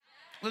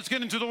Let's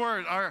get into the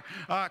Word. Our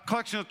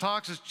collection of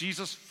talks is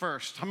Jesus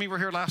First. How many were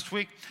here last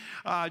week?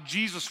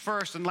 Jesus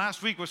First. And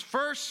last week was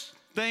First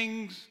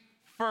Things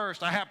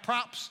First. I had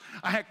props.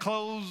 I had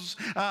clothes.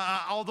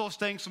 All those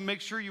things. So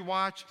make sure you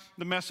watch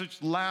the message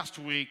last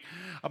week.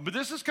 But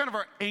this is kind of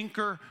our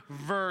anchor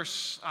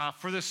verse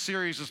for this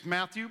series. It's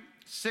Matthew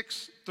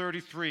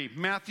 6:33.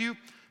 Matthew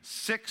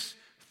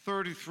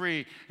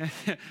 6:33.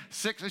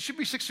 It should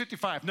be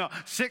 6:55. No,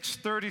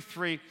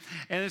 6:33.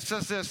 And it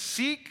says this: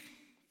 seek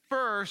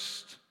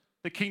first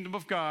the kingdom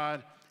of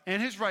God and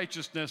his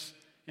righteousness,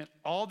 and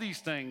all these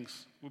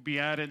things will be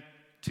added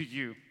to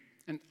you.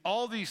 And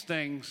all these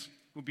things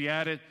will be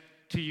added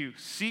to you.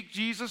 Seek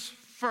Jesus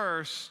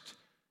first,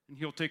 and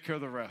he'll take care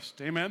of the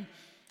rest. Amen?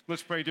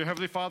 Let's pray. Dear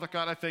Heavenly Father,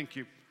 God, I thank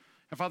you.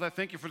 And Father, I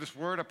thank you for this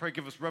word. I pray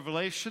give us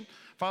revelation.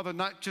 Father,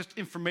 not just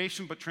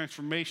information, but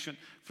transformation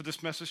for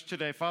this message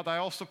today. Father, I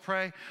also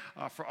pray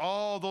for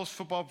all those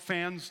football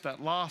fans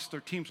that lost.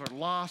 Their teams are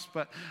lost.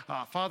 But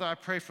Father, I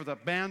pray for the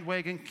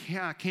bandwagon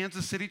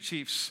Kansas City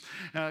Chiefs.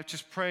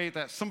 Just pray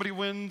that somebody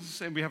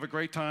wins and we have a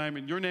great time.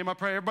 In your name I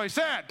pray. Everybody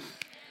said,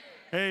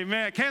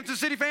 amen. Kansas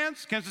City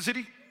fans? Kansas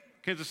City?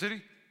 Kansas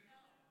City?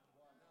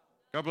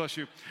 God bless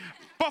you.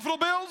 Buffalo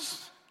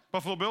Bills?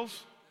 Buffalo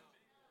Bills?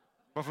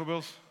 Buffalo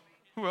Bills?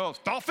 Who else?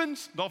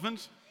 Dolphins?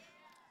 Dolphins?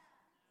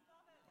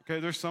 Okay,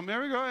 there's some.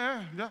 There we go.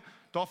 Yeah.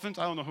 Dolphins.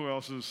 I don't know who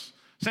else is.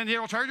 San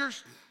Diego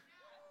Chargers?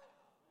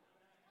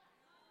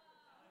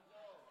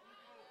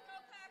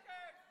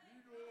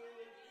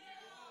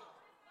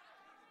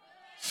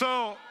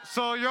 So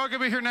you're all going to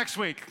be here next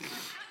week.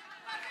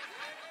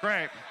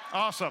 Great.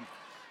 Awesome.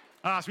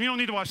 Awesome. You don't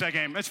need to watch that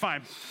game. It's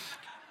fine.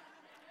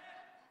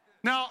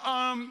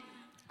 Now,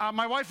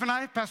 my wife and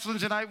I, Pastor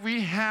Lindsay and I, we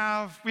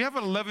have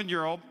an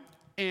 11-year-old.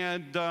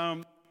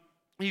 And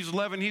he's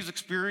 11. He's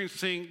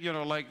experiencing,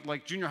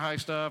 like junior high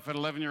stuff and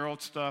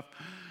 11-year-old stuff.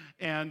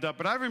 And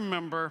but I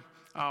remember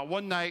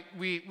one night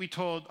we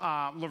told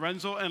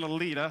Lorenzo and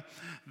Alita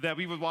that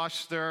we would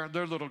watch their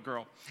little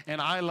girl.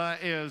 And Isla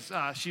is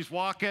she's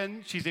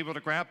walking. She's able to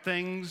grab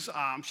things.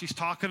 She's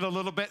talking a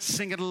little bit,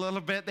 singing a little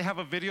bit. They have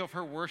a video of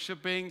her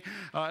worshiping.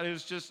 It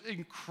is just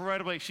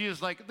incredibly. She is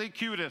like the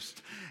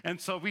cutest. And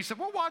so we said,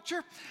 we'll watch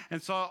her.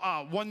 And so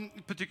one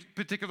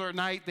particular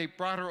night they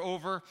brought her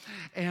over,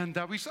 and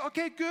we said,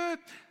 okay, good.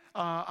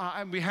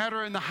 And we had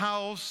her in the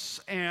house,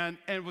 and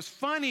what's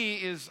funny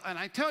is, and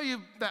I tell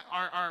you that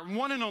our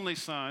one and only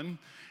son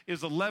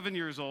is 11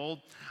 years old.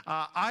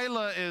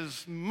 Isla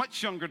is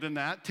much younger than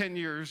that, 10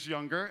 years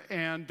younger,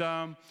 and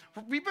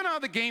we've been out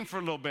of the game for a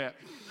little bit.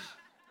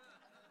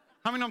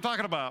 How many know I'm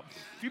talking about?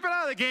 You've been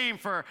out of the game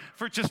for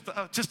just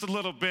a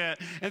little bit.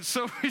 And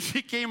so when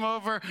she came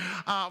over,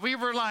 we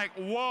were like,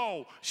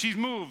 whoa, she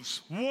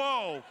moves,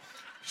 whoa.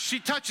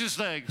 She touches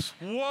things.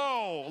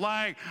 Whoa.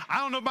 Like, I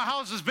don't know, my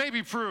house is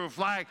baby-proof.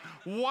 Like,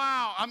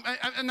 wow.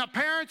 And the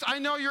parents, I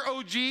know you're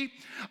OG,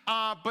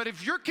 but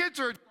if your kids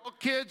are adult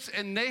kids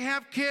and they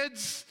have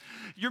kids,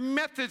 your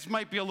methods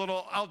might be a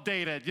little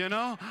outdated, younger,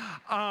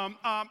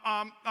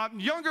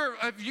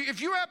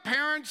 if you have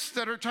parents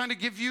that are trying to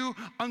give you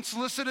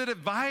unsolicited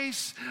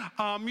advice,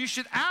 you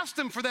should ask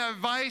them for that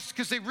advice,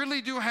 because they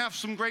really do have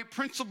some great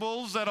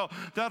principles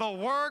that'll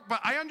work. But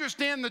I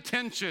understand the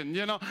tension,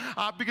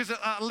 because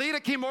Lita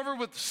came over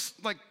with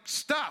like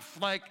stuff,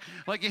 like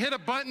you hit a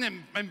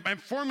button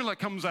and formula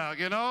comes out,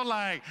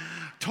 like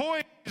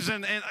toys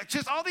and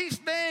just all these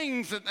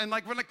things. And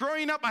like when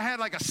growing up, I had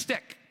like a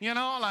stick,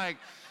 like,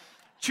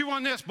 chew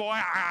on this,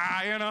 boy,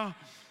 And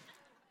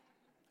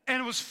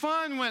it was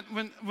fun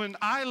when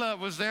Isla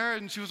was there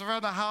and she was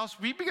around the house.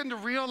 We began to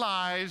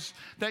realize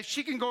that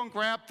she can go and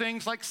grab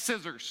things like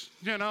scissors,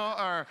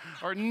 or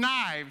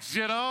knives,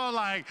 or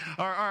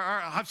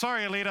I'm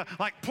sorry, Alita,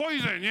 like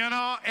poison,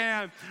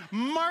 and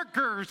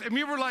markers. And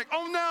we were like,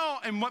 oh no.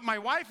 And what my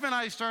wife and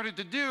I started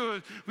to do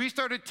is we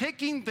started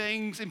taking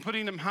things and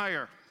putting them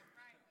higher.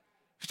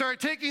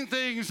 Start taking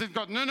things and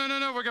go, no,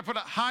 we're going to put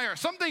it higher.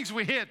 Some things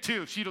we hit,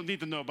 too. She don't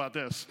need to know about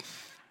this.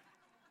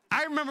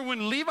 I remember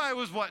when Levi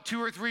was, 2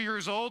 or 3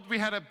 years old, we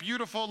had a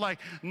beautiful,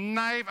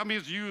 knife. I mean,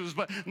 it's used,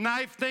 but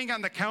knife thing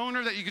on the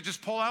counter that you could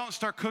just pull out and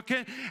start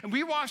cooking. And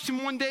we watched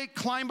him one day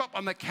climb up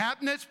on the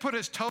cabinets, put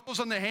his toes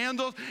on the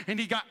handles, and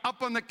he got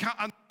up on the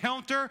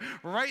counter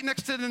right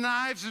next to the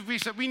knives. And we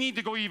said, we need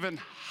to go even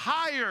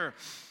higher.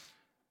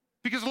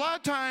 Because a lot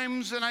of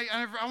times, and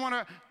I want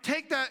to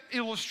take that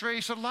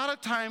illustration,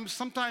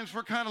 sometimes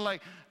we're kind of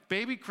like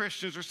baby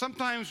Christians, or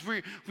sometimes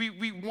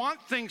we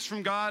want things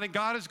from God, and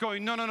God is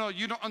going, no,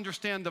 you don't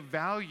understand the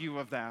value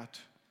of that.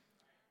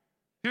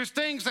 There's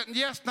things that,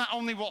 yes, not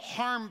only will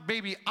harm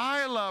baby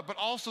Isla, but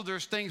also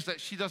there's things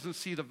that she doesn't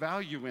see the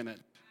value in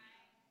it.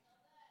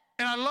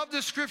 And I love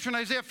this scripture in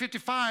Isaiah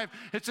 55.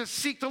 It says,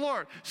 seek the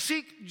Lord.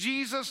 Seek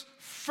Jesus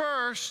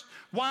first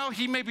while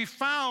he may be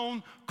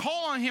found.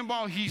 Call on him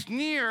while he's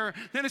near.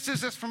 Then it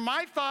says this, for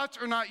my thoughts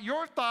are not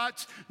your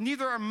thoughts,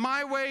 neither are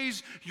my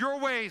ways your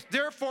ways.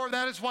 Therefore,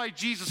 that is why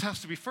Jesus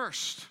has to be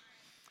first.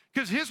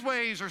 Because his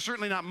ways are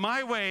certainly not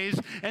my ways.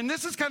 And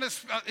this is kind of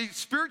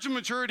spiritual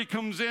maturity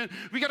comes in.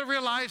 We got to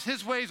realize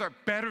his ways are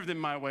better than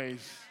my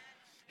ways.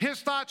 His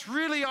thoughts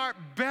really are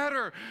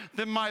better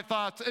than my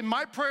thoughts. And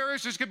my prayer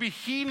is there's going to be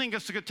healing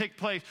that's going to take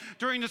place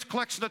during this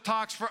collection of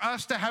talks for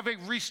us to have a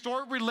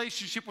restored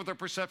relationship with our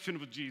perception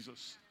of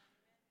Jesus.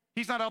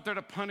 He's not out there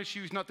to punish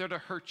you. He's not there to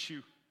hurt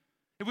you.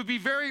 It would be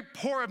very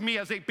poor of me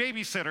as a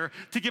babysitter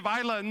to give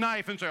Isla a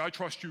knife and say, I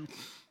trust you.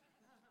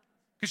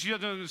 Because she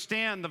doesn't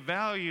understand the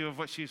value of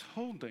what she's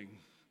holding.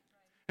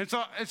 And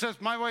so it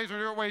says, my ways are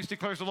your ways,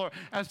 declares the Lord.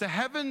 As the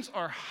heavens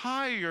are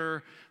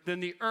higher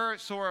than the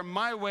earth, so are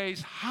my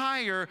ways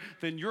higher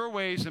than your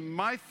ways, and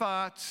my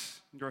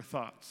thoughts, your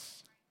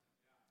thoughts.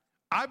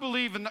 I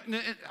believe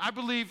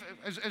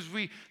as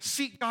we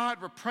seek God,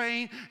 we're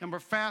praying and we're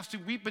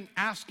fasting. We've been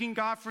asking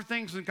God for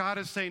things, and God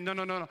is saying,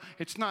 no.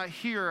 It's not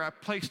here. I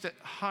placed it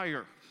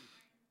higher.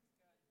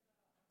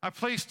 I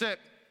placed it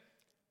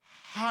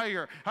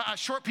higher.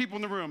 Short people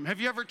in the room.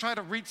 Have you ever tried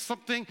to reach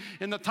something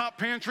in the top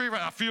pantry?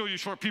 I feel you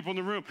short people in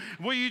the room.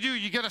 What do?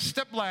 You get a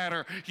step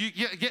ladder.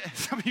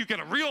 Some of you get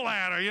a real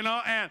ladder,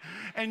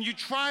 and you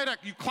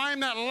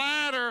climb that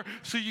ladder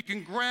so you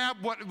can grab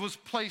what was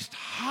placed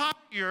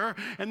higher.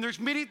 And there's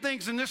many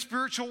things in this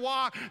spiritual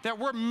walk that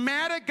we're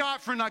mad at God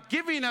for not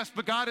giving us,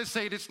 but God is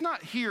saying it's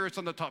not here, it's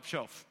on the top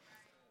shelf.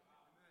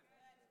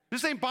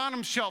 This ain't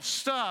bottom shelf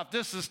stuff.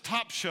 This is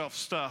top shelf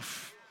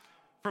stuff.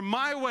 For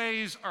my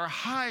ways are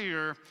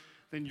higher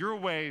than your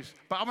ways.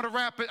 But I'm going to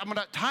wrap it. I'm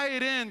going to tie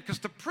it in because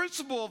the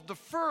principle of the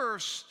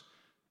first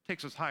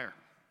takes us higher.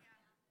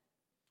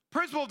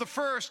 Principle of the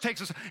first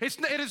takes us.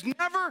 It is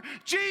never,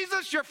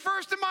 Jesus, you're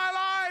first in my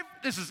life.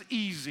 This is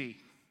easy.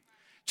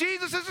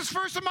 Jesus, this is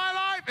first in my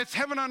life. It's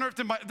heaven on earth.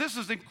 This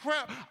is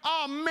incredible.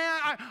 Oh,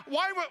 man.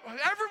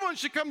 Everyone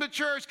should come to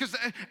church because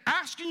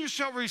asking you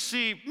shall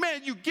receive.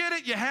 Man, you get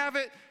it. You have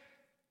it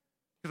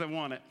because I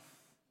want it.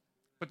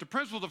 But the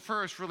principle of the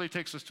first really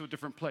takes us to a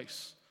different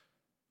place.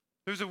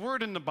 There's a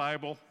word in the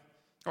Bible,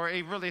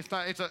 it's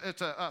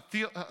a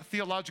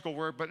theological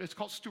word, but it's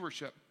called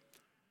stewardship.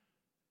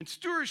 And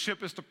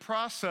stewardship is the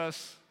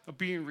process of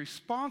being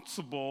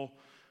responsible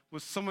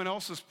with someone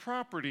else's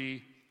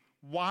property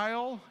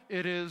while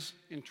it is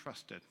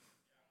entrusted.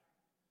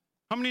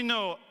 How many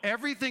know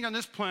everything on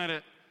this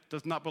planet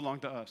does not belong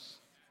to us?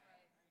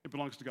 It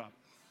belongs to God.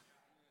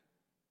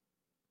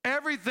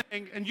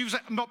 Everything, and you say,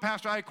 no,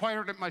 Pastor, I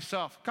acquired it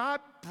myself.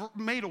 God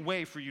made a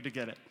way for you to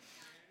get it.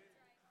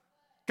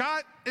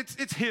 God,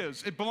 it's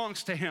his. It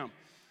belongs to him.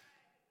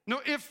 No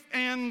ifs,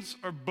 ands,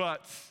 or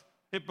buts.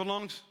 It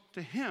belongs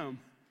to him.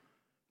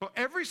 But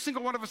every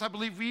single one of us, I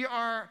believe, we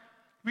are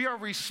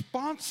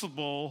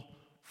responsible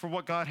for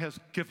what God has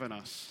given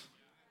us.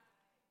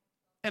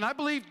 And I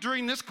believe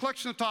during this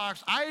collection of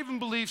talks, I even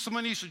believe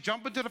someone needs to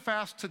jump into the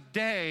fast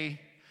today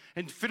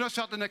and finish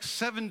out the next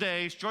 7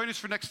 days. Join us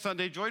for next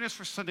Sunday. Join us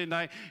for Sunday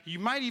night. You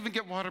might even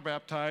get water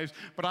baptized.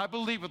 But I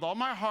believe with all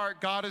my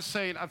heart, God is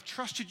saying, I've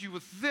trusted you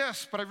with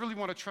this, but I really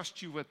want to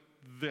trust you with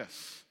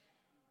this.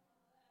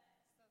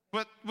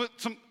 With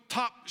some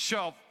top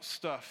shelf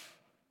stuff.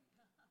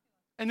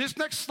 And this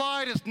next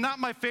slide is not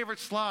my favorite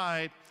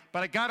slide,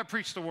 but I got to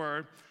preach the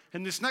word.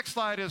 And this next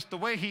slide is the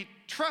way he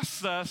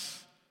trusts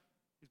us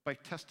is by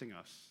testing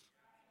us.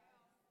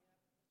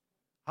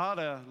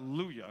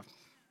 Hallelujah.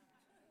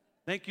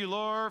 Thank you,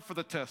 Lord, for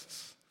the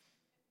tests.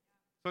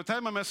 So the title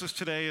of my message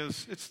today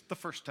is, it's the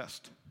first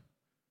test.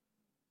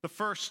 The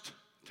first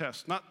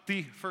test, not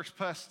the first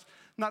test,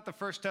 not the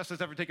first test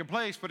that's ever taken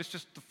place, but it's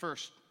just the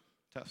first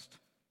test.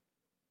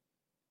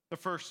 The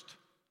first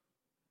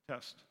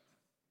test.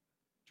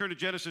 Turn to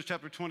Genesis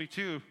chapter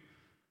 22.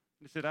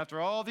 It said,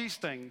 after all these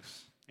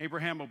things,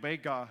 Abraham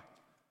obeyed God.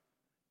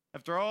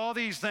 After all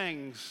these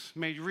things,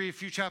 maybe you read a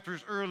few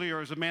chapters earlier,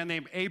 there's a man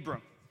named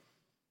Abram.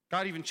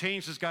 God even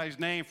changed this guy's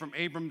name from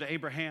Abram to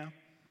Abraham.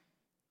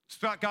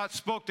 God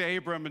spoke to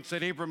Abram and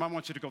said, Abram, I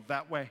want you to go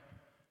that way.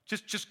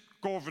 Just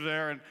go over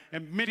there.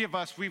 And many of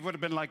us, we would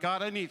have been like,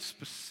 God, I need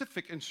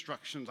specific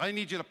instructions. I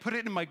need you to put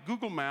it in my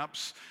Google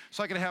Maps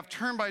so I can have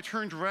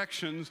turn-by-turn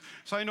directions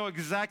so I know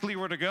exactly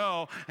where to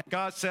go. And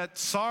God said,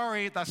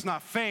 sorry, that's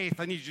not faith.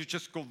 I need you to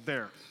just go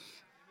there.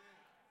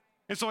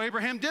 And so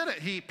Abraham did it.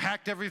 He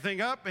packed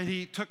everything up and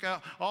he took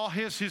out all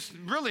his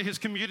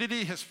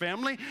community, his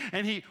family,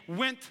 and he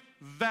went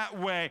that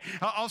way.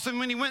 All of a sudden,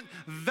 when he went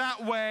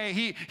that way,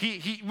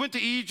 he went to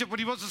Egypt when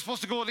he wasn't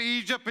supposed to go to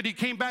Egypt, but he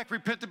came back,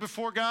 repented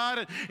before God.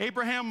 And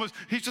Abraham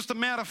he's just a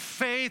man of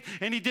faith,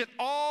 and he did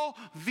all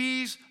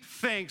these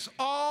things.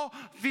 All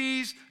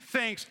these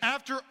things.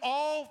 After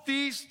all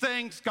these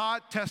things,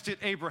 God tested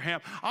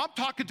Abraham. I'm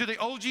talking to the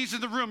OGs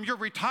in the room. You're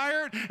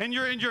retired, and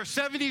you're in your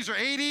 70s or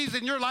 80s,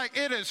 and you're like,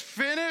 it is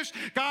finished.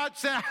 God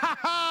said,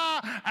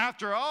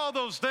 after all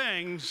those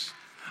things,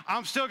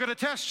 I'm still going to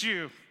test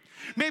you.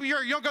 Maybe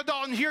you're a young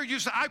adult in here. You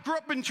say, I grew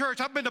up in church.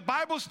 I've been to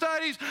Bible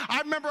studies.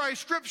 I memorize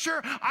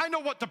scripture. I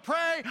know what to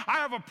pray. I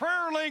have a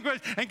prayer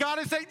language. And God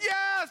is saying,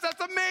 yes, that's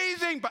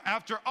amazing. But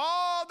after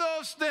all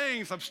those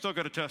things, I'm still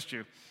going to test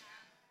you.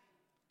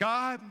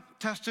 God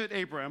tested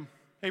Abraham,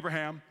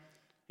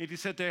 and he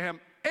said to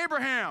him,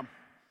 Abraham.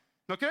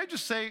 Now, can I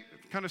just say,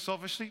 kind of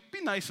selfishly,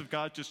 be nice if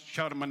God just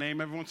shouted my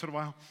name every once in a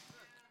while.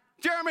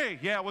 Jeremy,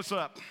 yeah, what's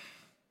up?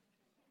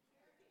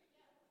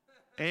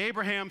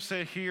 Abraham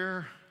said,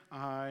 here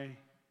I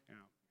am.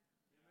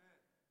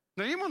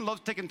 Now, anyone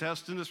love taking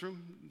tests in this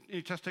room?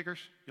 Any test takers?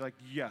 You're like,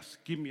 yes,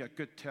 give me a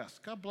good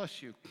test. God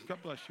bless you.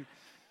 God bless you.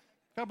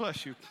 God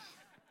bless you.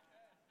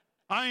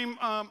 I'm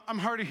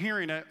hard of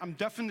hearing. I'm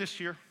deaf in this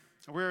year.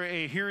 I wear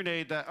a hearing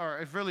aid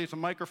it's a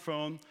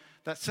microphone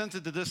that sends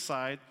it to this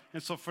side.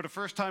 And so for the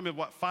first time in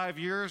 5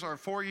 years or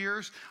 4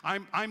 years,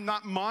 I'm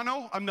not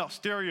mono, I'm not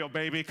stereo,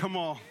 baby. Come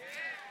on.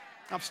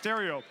 I'm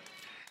stereo.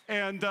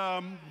 And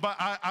but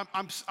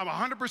I'm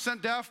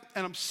 100% deaf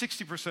and I'm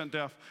 60%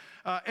 deaf.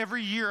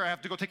 Every year I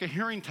have to go take a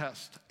hearing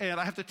test, and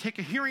I have to take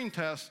a hearing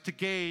test to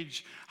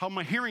gauge how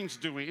my hearing's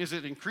doing. Is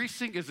it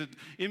increasing? Is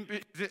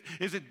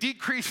it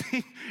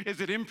decreasing?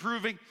 Is it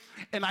improving?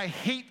 And I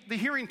hate the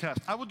hearing test.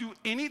 I will do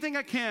anything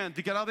I can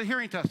to get out of the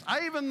hearing test.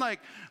 I even I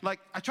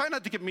try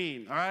not to get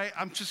mean, all right?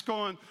 I'm just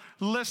going,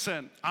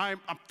 listen, I'm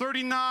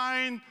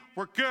 39,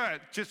 we're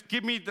good. Just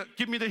give me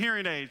the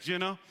hearing aids, you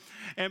know?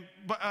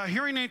 But a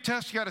hearing aid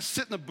test, you got to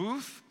sit in a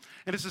booth.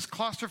 And it's this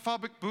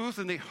claustrophobic booth,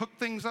 and they hook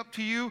things up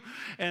to you,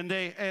 and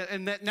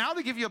now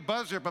they give you a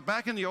buzzer. But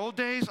back in the old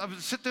days, I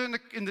would sit there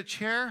in the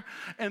chair,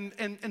 and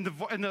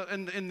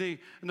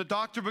the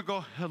doctor would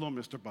go, "Hello,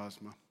 Mr.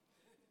 Bosma.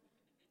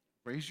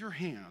 Raise your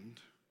hand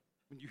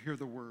when you hear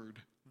the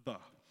word the." And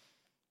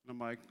I'm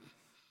like,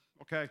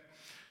 "Okay."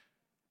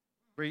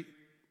 Rate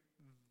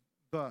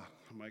the.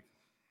 I'm like,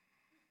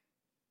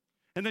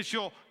 and then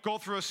she'll go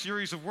through a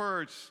series of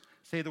words.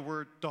 Say the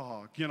word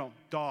dog,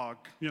 dog,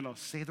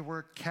 say the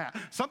word cat.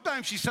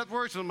 Sometimes she said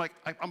words, and I'm like,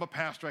 I'm a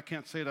pastor, I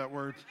can't say that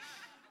word.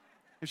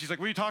 And she's like,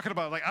 what are you talking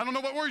about? Like, I don't know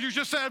what word you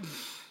just said.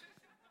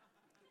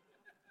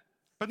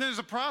 But then there's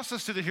a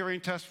process to the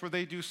hearing test where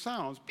they do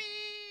sounds. Beep,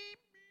 beep,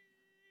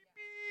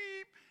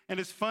 beep. And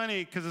it's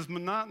funny because it's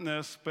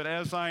monotonous, but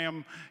as I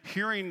am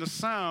hearing the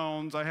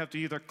sounds, I have to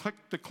either click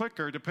the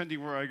clicker,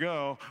 depending where I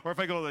go, or if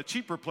I go to the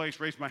cheaper place,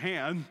 raise my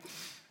hand.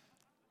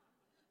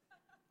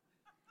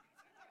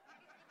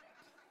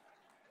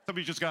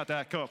 Somebody just got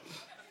that. Go.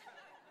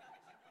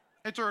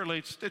 It's early.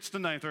 It's the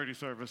 9:30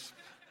 service.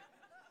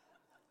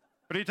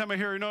 But anytime I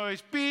hear a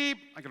noise, beep,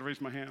 I got to raise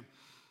my hand.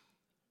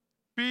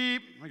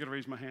 Beep, I got to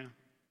raise my hand.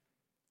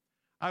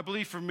 I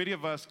believe for many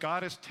of us,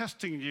 God is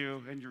testing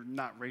you, and you're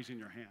not raising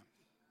your hand.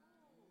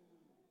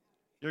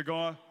 You're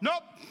going,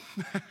 nope.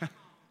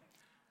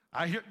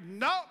 I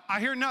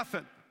hear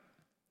nothing.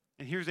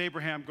 And here's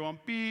Abraham going,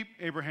 beep,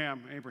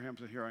 Abraham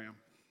said, here I am.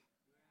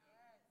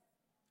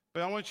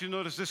 But I want you to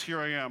notice this, here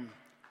I am.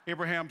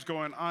 Abraham's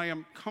going, I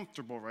am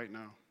comfortable right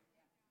now.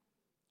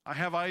 I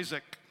have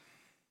Isaac.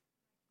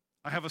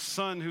 I have a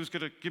son who's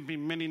going to give me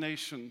many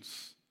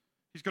nations.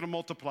 He's going to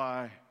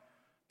multiply.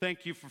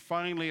 Thank you for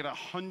finally at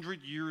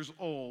 100 years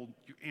old,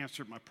 you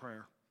answered my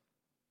prayer.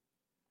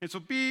 And so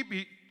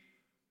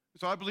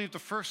so I believe the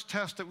first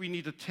test that we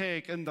need to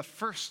take, and the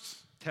first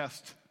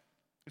test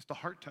is the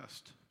heart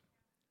test.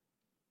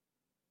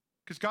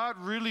 Because God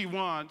really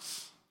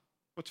wants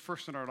what's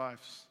first in our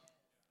lives.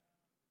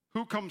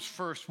 Who comes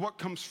first? What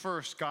comes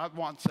first? God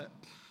wants it.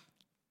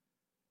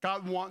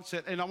 God wants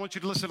it. And I want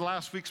you to listen to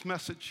last week's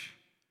message.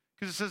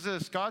 Because it says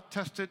this, God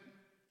tested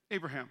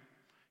Abraham.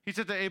 He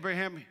said to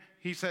Abraham,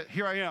 he said,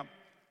 here I am.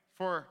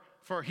 For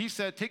he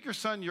said, take your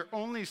son, your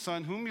only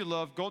son, whom you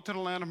love, go to the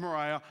land of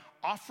Moriah,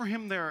 offer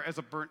him there as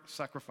a burnt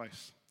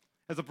sacrifice,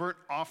 as a burnt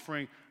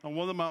offering on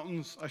one of the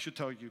mountains I should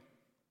tell you.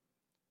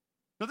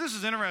 Now, this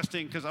is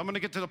interesting because I'm going to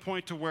get to the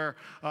point to where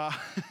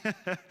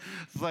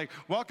it's like,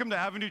 welcome to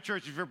Avenue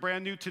Church. If you're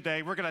brand new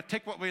today, we're going to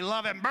take what we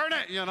love and burn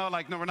it. No,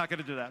 we're not going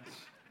to do that.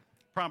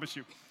 Promise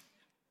you.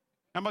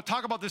 I'm going to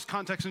talk about this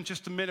context in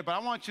just a minute, but I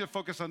want you to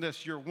focus on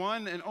this. Your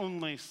one and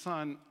only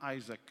son,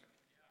 Isaac.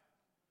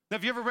 Now,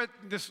 have you ever read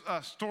this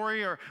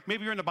story, or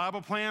maybe you're in the Bible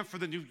plan for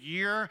the new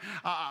year?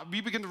 We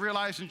begin to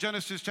realize in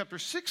Genesis chapter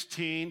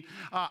 16,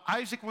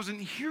 Isaac wasn't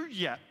here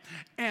yet.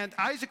 And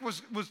Isaac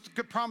was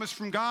promised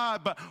from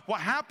God, but what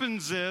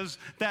happens is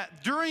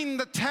that during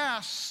the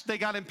tests, they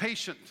got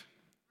impatient.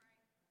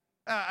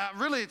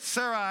 Really, it's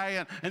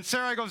Sarai, and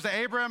Sarai goes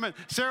to Abram, and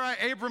Sarai,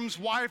 Abram's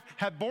wife,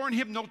 had borne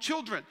him no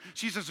children.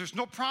 She says, there's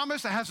no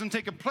promise, it hasn't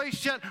taken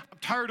place yet, I'm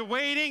tired of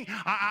waiting.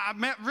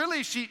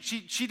 Really,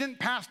 she didn't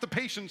pass the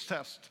patience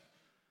test,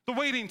 the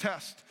waiting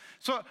test.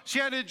 So she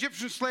had an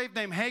Egyptian slave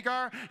named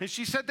Hagar, and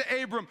she said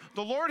to Abram,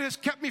 the Lord has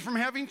kept me from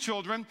having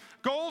children.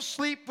 Go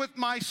sleep with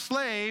my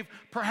slave.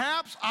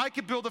 Perhaps I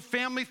could build a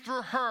family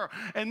through her.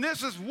 And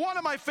this is one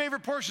of my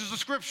favorite portions of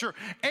Scripture.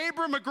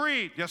 Abram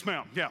agreed. Yes,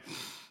 ma'am. Yeah.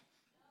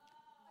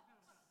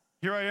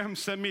 Here I am,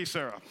 send me,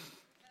 Sarah.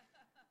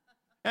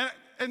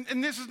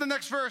 And this is the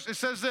next verse. It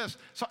says this.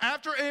 So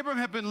after Abram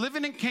had been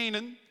living in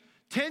Canaan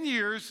 10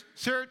 years,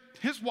 Sarah,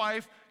 his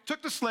wife,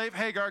 took the slave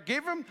Hagar,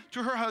 gave him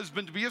to her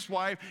husband to be his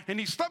wife, and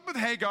he slept with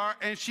Hagar,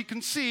 and she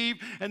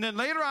conceived. And then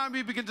later on,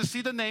 we begin to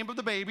see the name of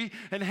the baby.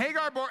 And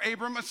Hagar bore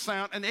Abram a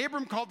son, and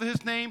Abram called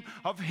his name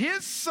of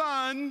his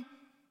son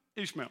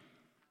Ishmael.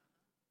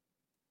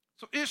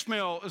 So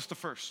Ishmael is the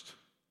first.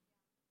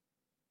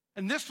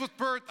 And this was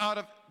birthed out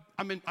of,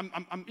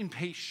 I'm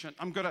impatient.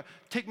 I'm going to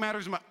take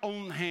matters in my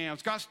own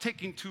hands. God's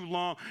taking too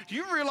long. Do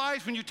you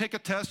realize when you take a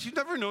test, you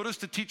never notice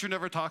the teacher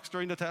never talks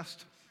during the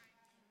test?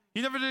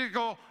 You never did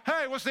go,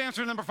 hey, what's the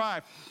answer to number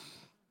 5?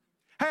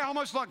 Hey, how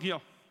much luck,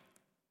 Neil?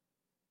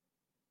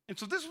 And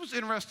so this was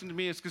interesting to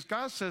me is because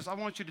God says, I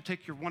want you to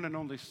take your one and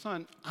only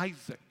son,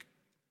 Isaac.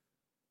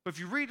 But if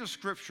you read the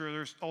scripture,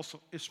 there's also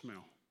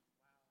Ishmael.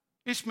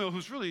 Ishmael,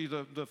 who's really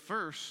the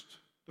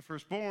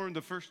firstborn,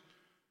 the first.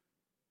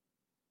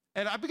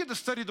 And I began to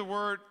study the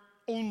word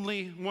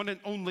only, one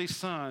and only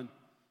son.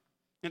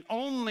 And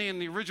only in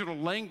the original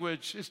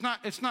language, it's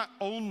not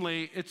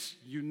only, it's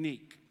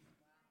unique.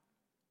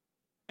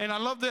 And I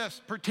love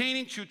this,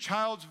 pertaining to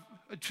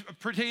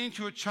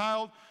a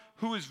child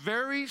who is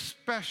very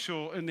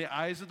special in the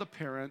eyes of the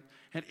parent,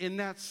 and in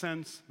that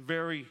sense,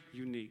 very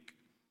unique.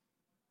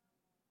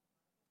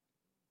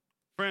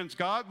 Friends,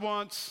 God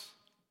wants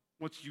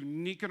what's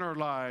unique in our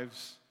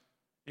lives,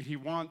 and he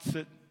wants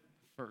it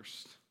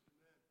first.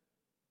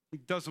 He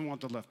doesn't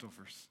want the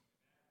leftovers.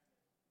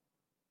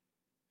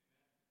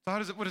 So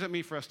what does that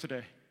mean for us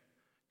today?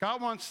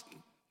 God wants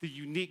the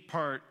unique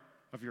part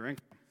of your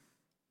income.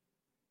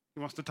 He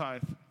wants the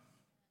tithe.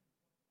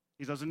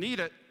 He doesn't need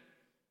it.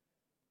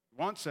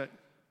 He wants it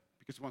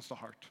because he wants the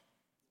heart.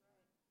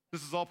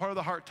 This is all part of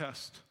the heart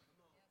test.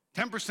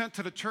 10%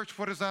 to the church,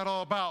 what is that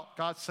all about?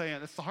 God's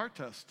saying it's the heart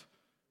test.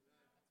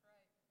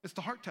 It's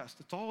the heart test.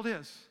 That's all it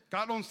is.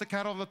 God owns the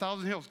cattle on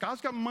 1,000 hills.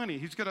 God's got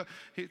money.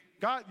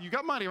 God, you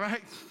got money,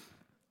 right?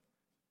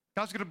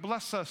 God's going to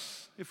bless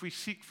us if we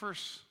seek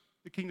first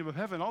the kingdom of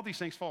heaven. All these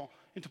things fall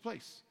into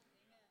place.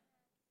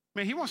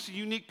 Man, he wants the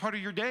unique part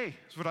of your day,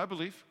 is what I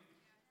believe.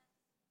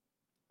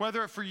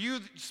 Whether for you,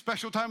 the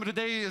special time of the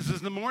day is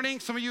in the morning,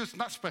 some of you it's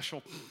not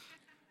special.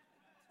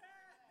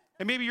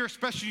 And maybe your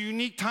special,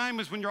 unique time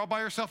is when you're all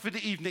by yourself in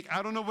the evening.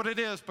 I don't know what it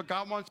is, but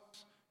God wants,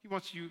 he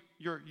wants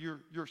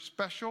your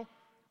special,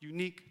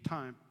 unique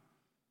time.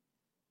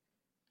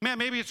 Man,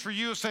 maybe it's for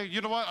you to say, you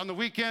know what, on the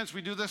weekends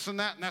we do this and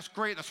that's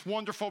great, that's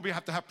wonderful. We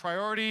have to have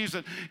priorities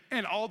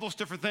and all those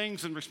different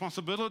things and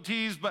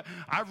responsibilities. But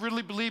I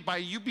really believe by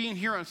you being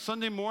here on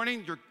Sunday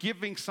morning, you're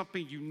giving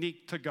something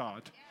unique to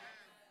God.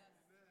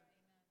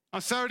 On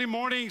Saturday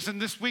mornings,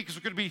 and this week is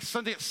going to be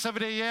Sunday at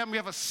 7 a.m., we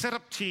have a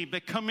setup team. They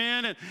come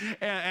in,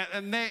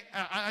 and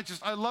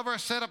I love our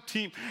setup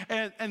team.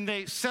 And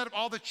they set up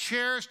all the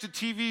chairs, the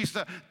TVs,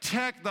 the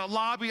tech, the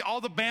lobby, all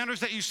the banners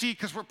that you see,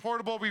 because we're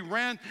portable, we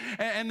rent.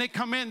 And they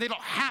come in. They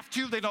don't have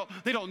to. They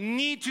don't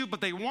need to,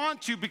 but they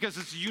want to because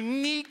it's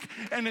unique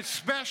and it's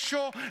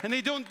special. And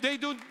they don't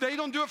do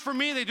it for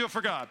me. They do it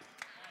for God.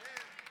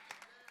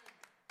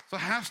 So it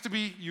has to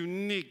be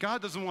unique.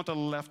 God doesn't want the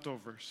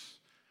leftovers.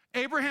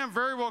 Abraham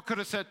very well could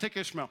have said, take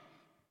Ishmael.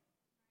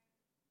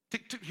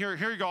 Here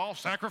you go, I'll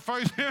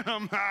sacrifice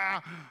him.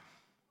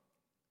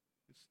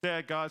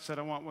 Instead, God said,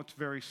 I want what's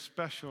very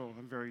special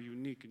and very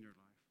unique in your life.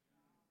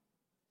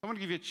 I want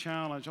to give you a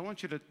challenge.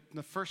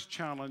 The first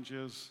challenge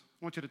is,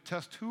 I want you to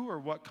test who or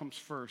what comes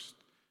first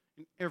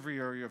in every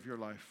area of your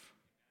life.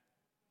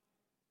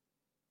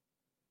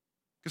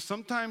 Because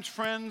sometimes,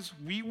 friends,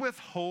 we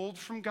withhold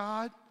from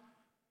God.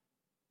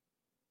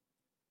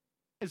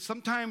 And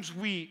sometimes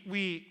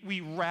we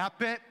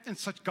wrap it in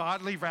such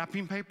godly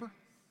wrapping paper.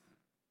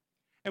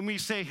 And we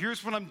say,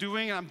 here's what I'm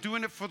doing, and I'm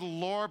doing it for the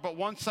Lord, but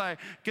once I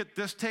get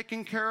this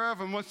taken care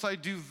of, and once I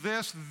do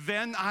this,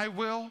 then I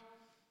will.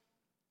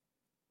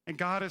 And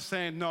God is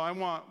saying, no, I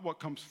want what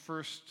comes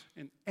first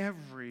in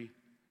every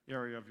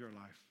area of your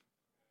life.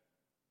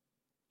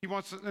 He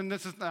wants, and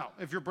this is now,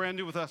 if you're brand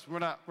new with us, we're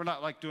not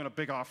like doing a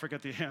big offering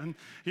at the end.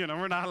 You know,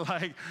 we're not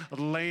like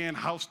laying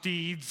house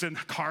deeds and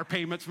car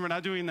payments. We're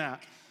not doing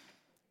that.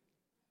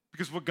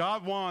 Because what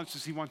God wants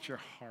is he wants your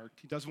heart.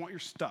 He doesn't want your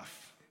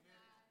stuff.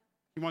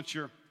 He wants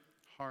your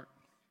heart.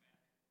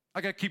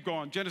 I got to keep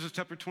going. Genesis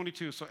chapter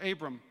 22. So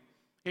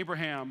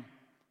Abraham,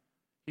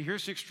 he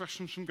hears the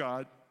instructions from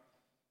God.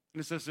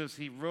 And it says this,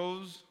 he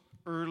rose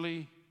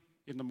early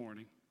in the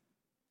morning.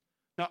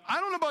 Now,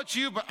 I don't know about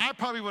you, but I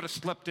probably would have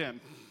slept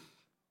in.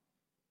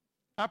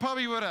 I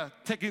probably would have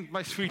taken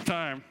my sweet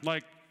time.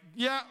 Like,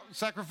 yeah,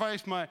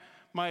 sacrificed my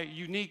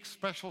unique,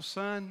 special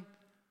son.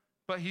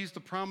 But he's the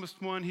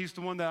promised one. He's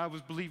the one that I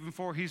was believing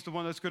for. He's the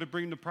one that's going to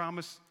bring the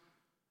promise.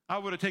 I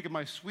would have taken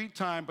my sweet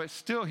time, but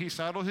still he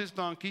saddled his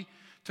donkey,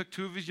 took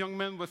 2 of his young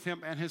men with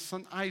him and his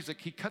son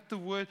Isaac. He cut the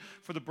wood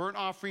for the burnt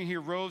offering. He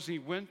arose and he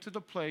went to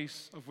the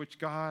place of which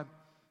God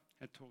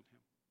had told him.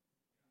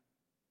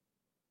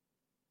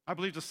 I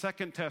believe the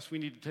second test we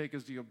need to take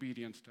is the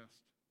obedience test.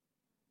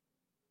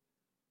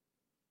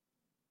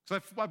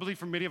 So I believe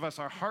for many of us,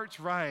 our heart's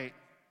right,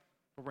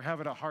 but we're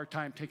having a hard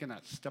time taking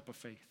that step of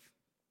faith.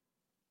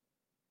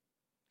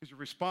 Because your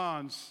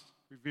response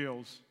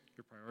reveals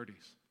your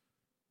priorities.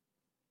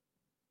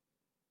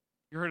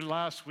 You heard it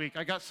last week.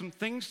 I got some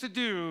things to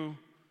do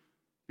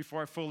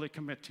before I fully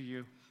commit to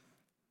you.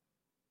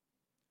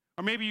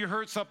 Or maybe you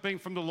heard something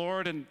from the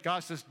Lord and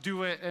God says,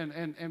 do it,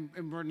 and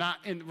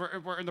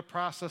we're in the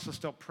process of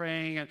still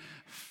praying and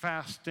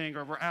fasting,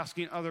 or we're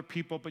asking other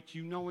people, but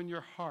you know in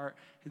your heart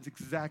it's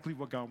exactly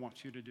what God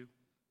wants you to do.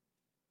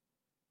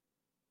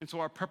 And so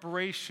our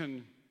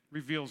preparation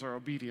reveals our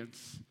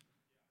obedience.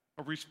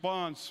 Our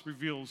response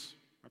reveals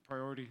our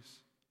priorities.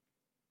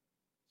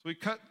 So he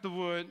cut the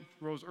wood,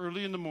 rose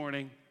early in the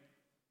morning.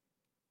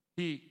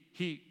 He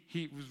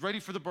was ready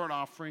for the burnt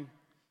offering.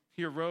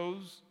 He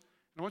arose.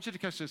 And I want you to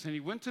catch this. And he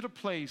went to the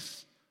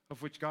place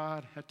of which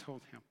God had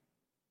told him.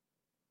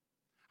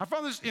 I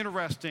found this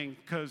interesting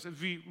because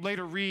if we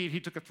later read,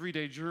 he took a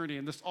 3-day journey,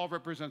 and this all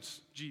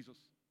represents Jesus.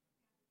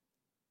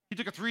 He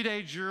took a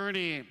 3-day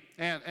journey,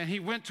 and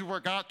he went to where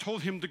God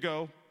told him to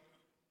go.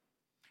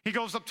 He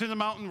goes up to the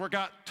mountain where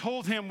God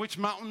told him which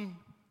mountain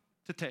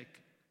to take.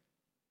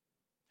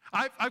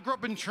 I grew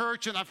up in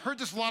church, and I've heard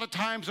this a lot of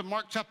times in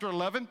Mark chapter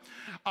 11.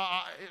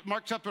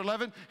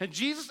 And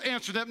Jesus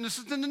answered them, and this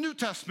is in the New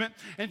Testament,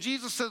 and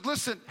Jesus said,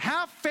 listen,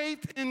 have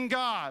faith in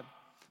God.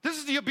 This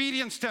is the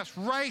obedience test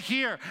right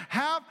here.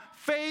 Have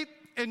faith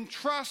and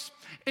trust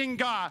in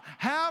God.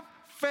 Have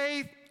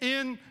faith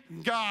in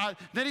God.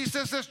 Then he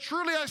says this,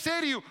 truly I say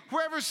to you,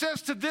 whoever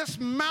says to this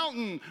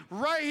mountain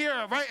right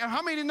here, right? And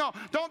how many know?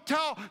 Don't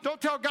tell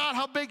God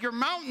how big your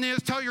mountain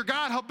is. Tell your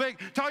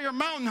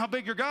mountain how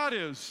big your God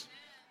is.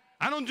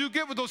 I don't do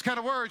good with those kind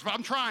of words, but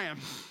I'm trying.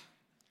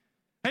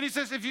 And he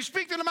says, if you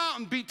speak to the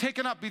mountain, be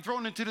taken up, be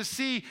thrown into the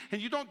sea,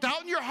 and you don't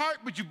doubt in your heart,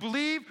 but you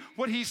believe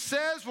what he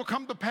says will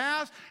come to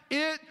pass,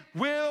 it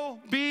will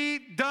be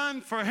done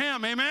for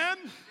him. Amen?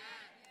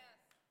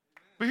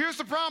 But here's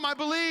the problem. I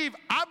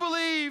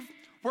believe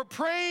we're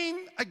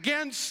praying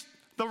against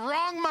the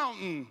wrong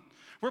mountain.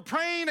 We're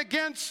praying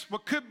against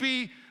what could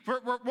be,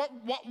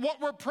 what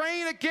we're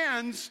praying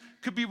against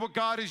could be what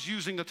God is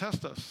using to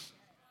test us.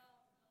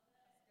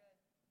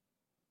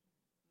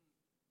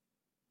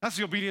 That's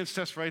the obedience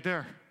test right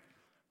there.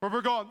 Where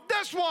we're going,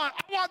 this one,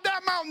 I want that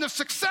mountain of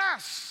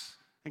success.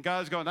 And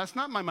God's going, that's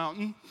not my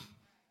mountain.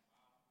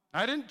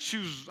 I didn't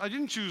choose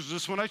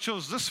this one, I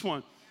chose this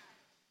one.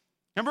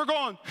 And we're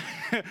going,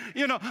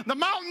 the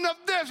mountain of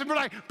this. And we're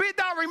like, be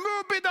thou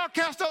removed, be thou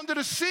cast out into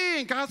the sea.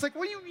 And God's like,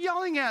 what are you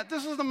yelling at?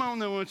 This is the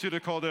mountain I want you to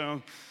call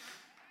down.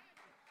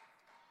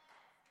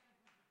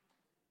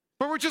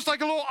 But we're just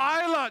like a little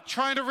islet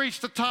trying to reach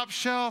the top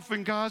shelf.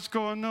 And God's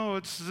going, no,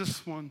 it's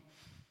this one.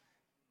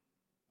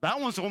 That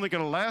one's only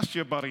going to last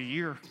you about a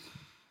year.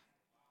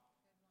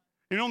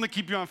 It'll only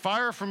keep you on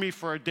fire for me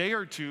for a day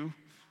or two.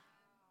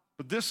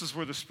 But this is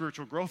where the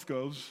spiritual growth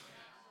goes.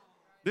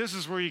 This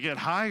is where you get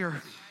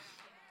higher.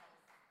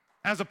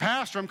 As a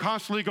pastor, I'm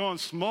constantly going,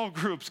 small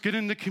groups, get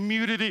in the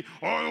community.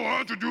 Oh, I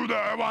want to do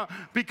that.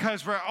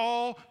 Because we're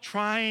all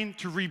trying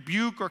to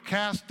rebuke or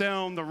cast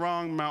down the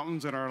wrong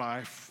mountains in our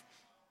life.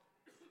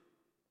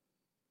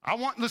 I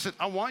want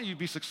you to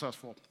be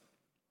successful.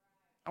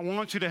 I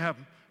want you to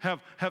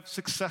have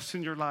success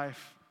in your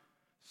life.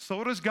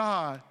 So does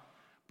God.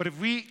 But if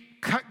we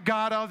cut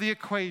God out of the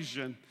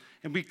equation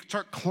and we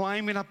start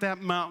climbing up that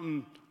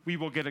mountain, we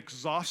will get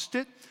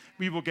exhausted,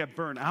 we will get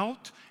burned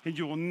out, and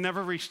you will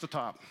never reach the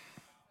top.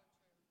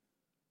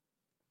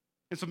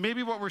 And so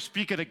maybe what we're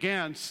speaking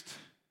against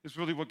is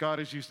really what God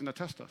is using to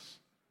test us.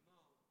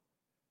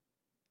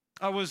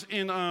 I was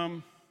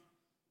in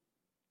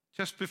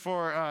just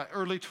before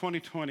early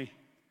 2020,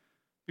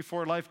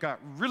 before life got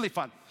really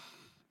fun.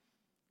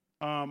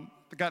 I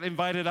got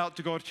invited out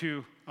to go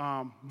to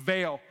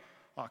Vail,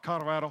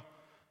 Colorado,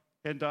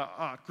 and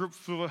a group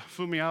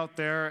flew me out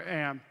there,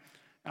 and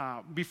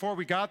before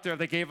we got there,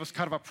 they gave us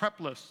kind of a prep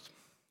list.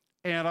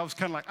 And I was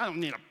kind of like, I don't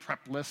need a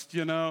prep list,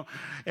 and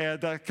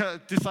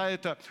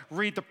decided to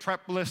read the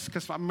prep list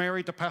because I'm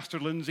married to Pastor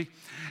Lindsay,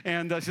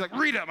 and she's like,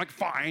 read it. I'm like,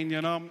 fine,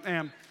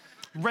 and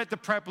read the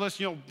prep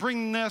list,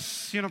 bring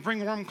this,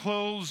 bring warm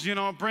clothes,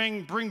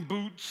 bring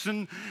boots,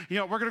 and,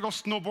 we're going to go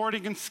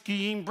snowboarding and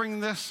skiing, bring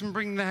this and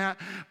bring that.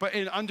 But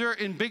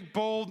in big,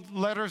 bold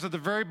letters at the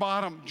very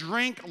bottom,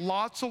 drink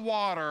lots of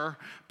water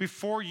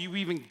before you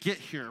even get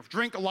here.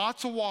 Drink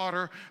lots of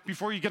water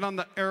before you get on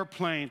the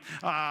airplane.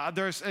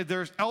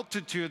 There's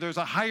altitude, there's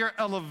a higher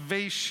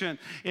elevation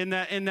in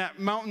that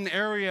mountain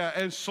area.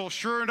 And so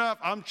sure enough,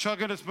 I'm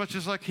chugging as much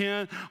as I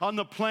can. On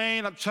the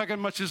plane, I'm chugging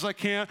as much as I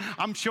can.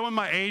 I'm showing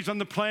my age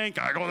on the plane,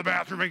 gotta go to the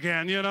bathroom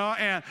again,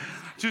 and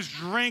just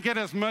drink it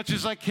as much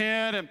as I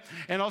can,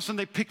 and all of a sudden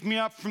they pick me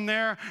up from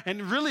there,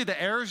 and really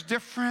the air is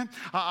different.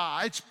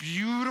 It's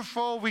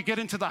beautiful. We get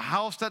into the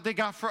house that they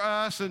got for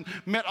us and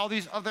met all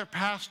these other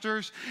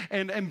pastors,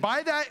 and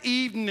by that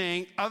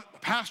evening,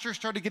 pastors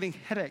started getting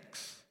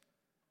headaches.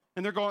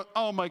 And they're going,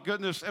 oh my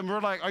goodness. And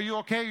we're like, are you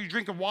okay? Are you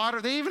drinking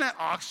water? They even had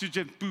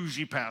oxygen,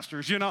 bougie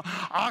pastors,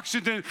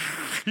 oxygen,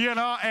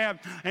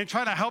 and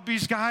trying to help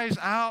these guys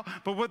out.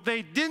 But what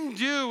they didn't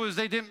do is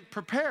they didn't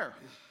prepare.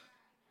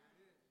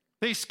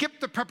 They skipped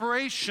the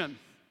preparation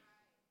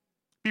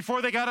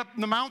before they got up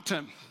the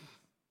mountain.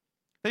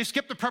 They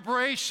skipped the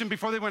preparation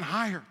before they went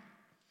higher.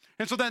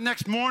 And so that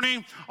next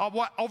morning,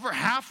 over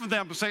half of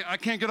them would say, I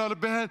can't get out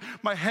of bed.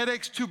 My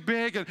headache's too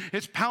big and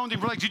it's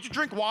pounding. We're like, did you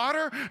drink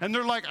water? And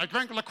they're like, I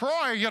drank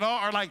LaCroix,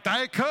 or like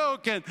Diet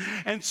Coke.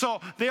 And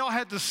so they all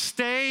had to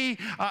stay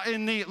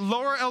in the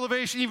lower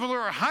elevation, even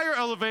lower, higher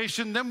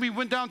elevation. Then we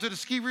went down to the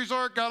ski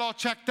resort, got all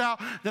checked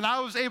out. Then I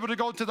was able to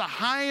go to the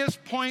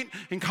highest point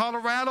in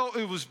Colorado.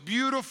 It was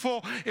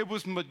beautiful. It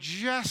was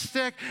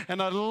majestic.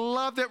 And I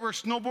loved it. We're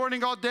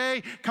snowboarding all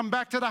day. Come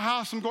back to the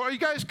house and go, are you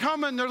guys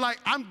coming? They're like,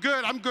 I'm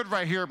good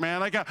right here,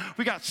 man.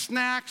 We got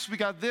snacks, we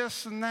got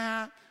this and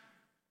that.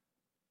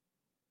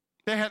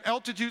 They had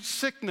altitude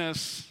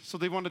sickness, so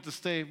they wanted to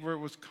stay where it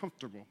was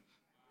comfortable.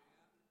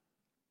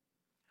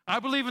 I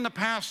believe in the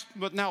past,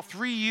 but now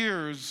 3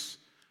 years,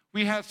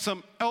 we had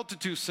some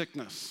altitude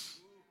sickness,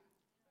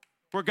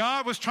 where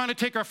God was trying to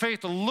take our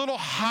faith a little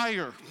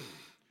higher,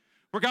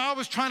 where God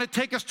was trying to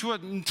take us to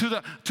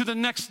the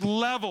next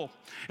level.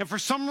 And for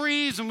some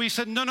reason, we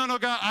said, no,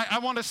 God, I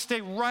want to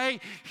stay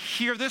right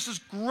here. This is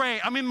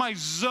great. I'm in my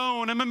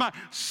zone. I'm in my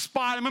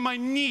spot. I'm in my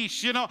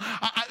niche.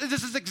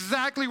 This is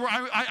exactly where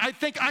I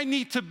think I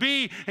need to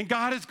be. And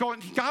God is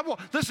going,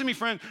 listen to me,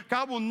 friend,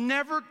 God will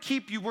never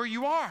keep you where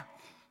you are.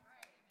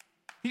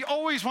 He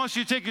always wants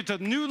you to take you to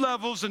new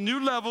levels and new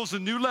levels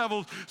and new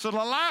levels. So the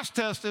last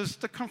test is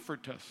the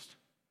comfort test.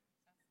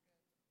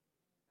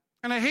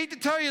 And I hate to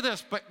tell you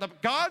this,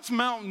 but God's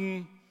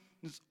mountain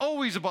is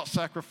always about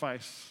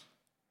sacrifice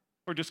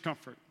or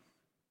discomfort.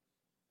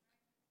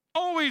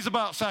 Always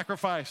about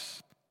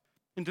sacrifice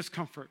and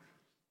discomfort.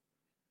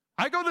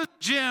 I go to the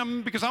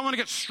gym because I want to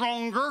get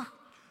stronger.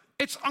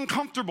 It's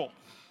uncomfortable.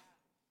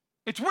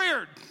 It's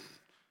weird.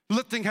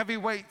 Lifting heavy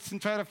weights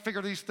and trying to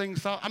figure these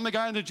things out. I'm the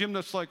guy in the gym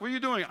that's like, what are you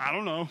doing? I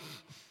don't know.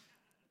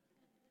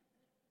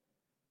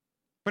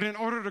 But in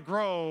order to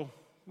grow,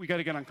 we got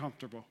to get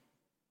uncomfortable.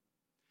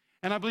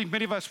 And I believe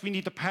many of us, we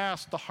need to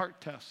pass the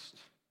heart test.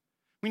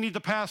 We need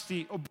to pass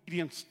the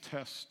obedience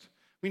test.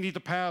 We need to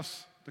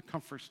pass the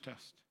comforts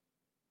test.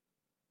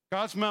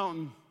 God's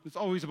mountain is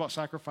always about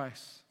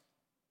sacrifice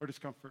or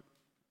discomfort.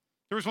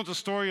 There was once a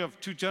story of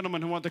two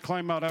gentlemen who wanted to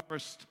climb Mount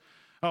Everest.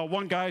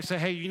 One guy said,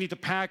 hey, you need to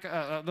pack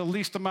the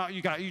least amount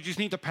you got. You just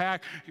need to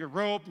pack your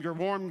rope, your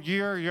warm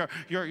gear,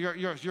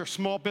 your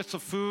small bits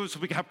of food so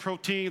we can have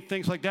protein,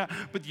 things like that.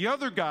 But the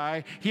other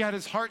guy, he had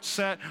his heart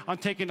set on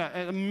taking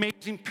an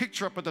amazing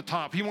picture up at the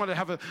top. He wanted to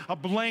have a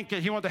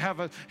blanket. He wanted to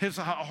have his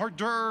hors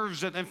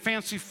d'oeuvres and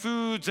fancy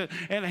foods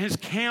and his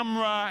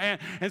camera.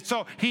 And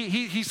so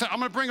he said, I'm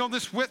going to bring all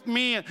this with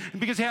me. And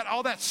because he had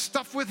all that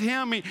stuff with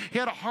him, he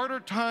had a harder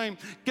time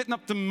getting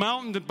up the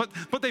mountain.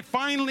 But they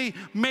finally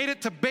made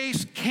it to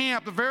base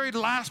camp, the very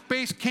last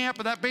base camp,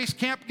 and that base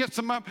camp gets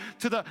them up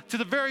to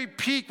the very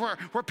peak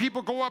where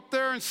people go up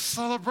there and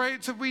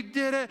celebrate. So we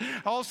did it.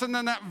 All of a sudden,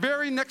 then that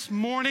very next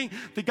morning,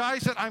 the guy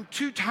said, I'm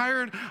too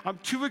tired, I'm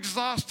too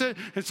exhausted.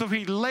 And so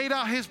he laid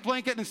out his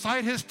blanket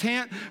inside his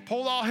tent,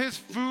 pulled all his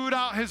food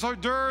out, his hors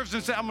d'oeuvres,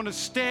 and said, I'm going to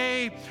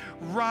stay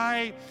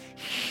right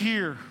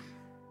here.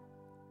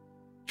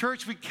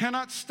 Church, we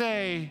cannot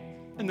stay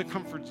in the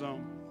comfort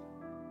zone.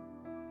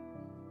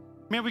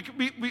 Man,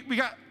 we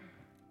got.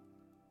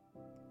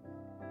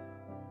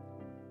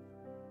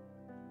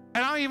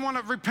 And I don't even want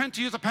to repent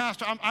to you as a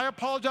pastor. I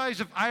apologize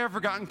if I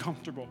ever gotten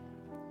comfortable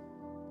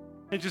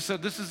and just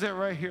said, this is it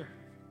right here.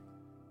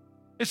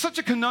 It's such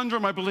a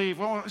conundrum, I believe.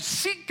 Well,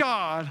 seek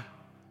God.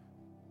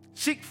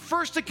 Seek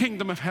first the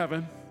kingdom of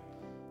heaven.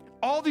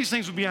 All these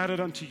things will be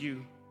added unto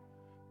you.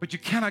 But you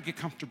cannot get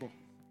comfortable.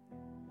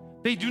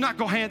 They do not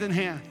go hand in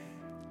hand.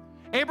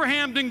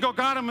 Abraham didn't go,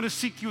 God, I'm going to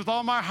seek you with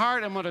all my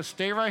heart. I'm going to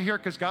stay right here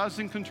because God's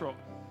in control.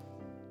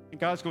 And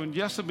God's going,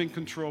 yes, I'm in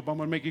control, but I'm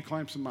going to make you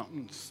climb some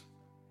mountains.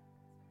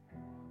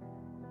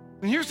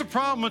 And here's the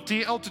problem with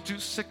the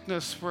altitude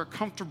sickness. We're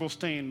comfortable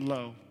staying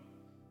low.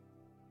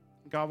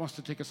 God wants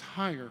to take us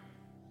higher.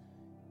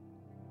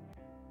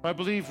 But I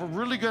believe we're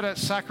really good at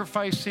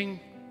sacrificing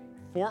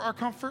for our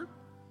comfort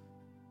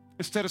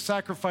instead of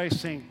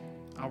sacrificing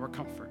our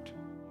comfort.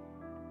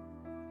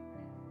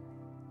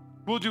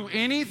 We'll do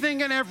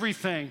anything and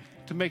everything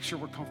to make sure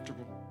we're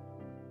comfortable.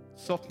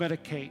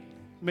 Self-medicate,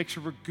 make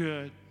sure we're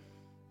good,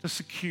 to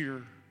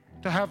secure,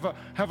 to have a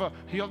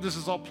this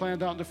is all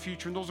planned out in the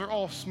future, and those are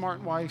all smart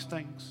and wise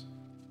things.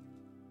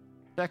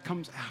 That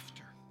comes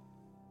after.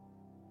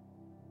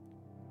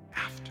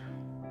 After.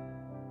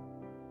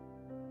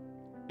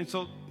 And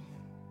so,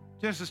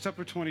 Genesis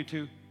chapter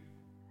 22,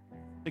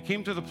 they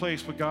came to the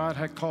place where God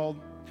had called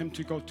him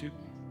to go to.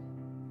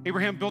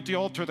 Abraham built the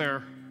altar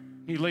there.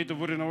 He laid the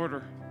wood in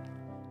order.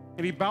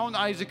 And he bound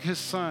Isaac, his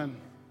son,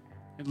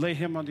 and laid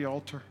him on the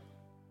altar.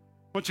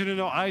 I want you to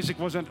know Isaac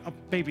wasn't a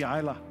baby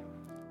Isla.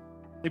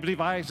 They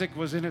believe Isaac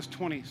was in his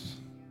 20s.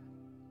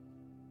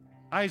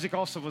 Isaac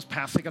also was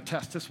passing a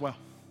test as well.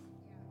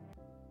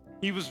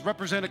 He was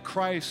represented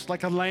Christ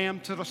like a lamb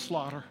to the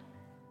slaughter.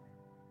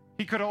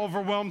 He could have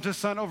overwhelmed his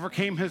son,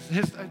 overcame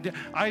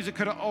Isaac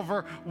could have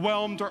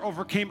overwhelmed or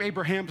overcame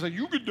Abraham. Said,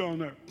 you get down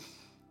there.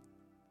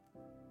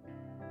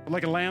 But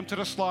like a lamb to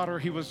the slaughter,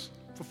 he was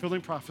fulfilling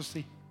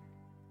prophecy.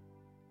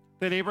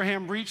 Then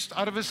Abraham reached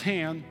out of his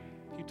hand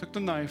he took the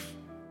knife,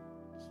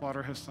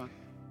 slaughtered his son.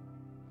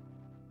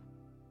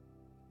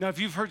 Now, if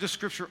you've heard this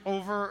scripture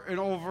over and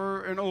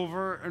over and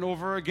over and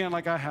over again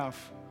like I have,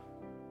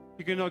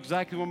 you can know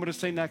exactly what I'm going to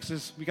say next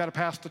is we got to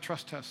pass the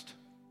trust test.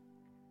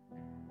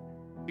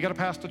 You got to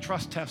pass the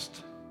trust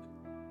test.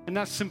 And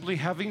that's simply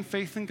having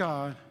faith in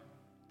God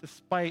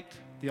despite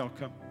the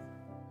outcome.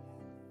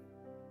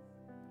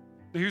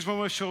 Now, here's what I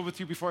want to share with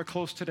you before I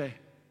close today.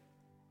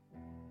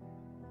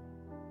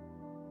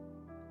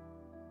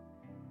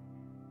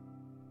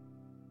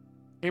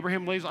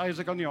 Abraham lays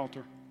Isaac on the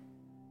altar,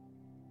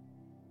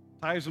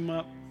 ties him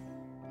up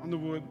on the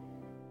wood.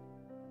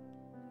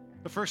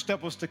 The first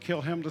step was to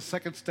kill him. The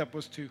second step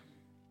was to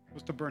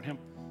burn him.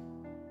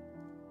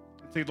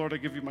 And say, Lord, I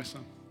give you my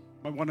son,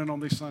 my one and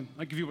only son.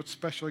 I give you what's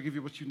special. I give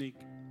you what's unique.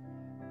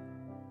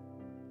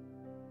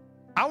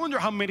 I wonder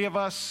how many of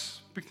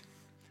us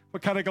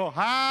would kind of go,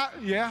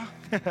 yeah.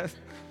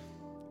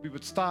 We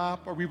would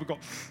stop, or we would go,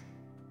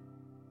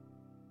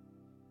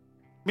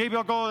 maybe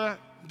I'll go to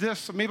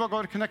this, maybe I'll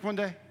go to Connect one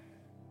day.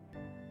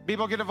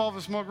 Maybe I'll get involved in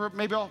a small group.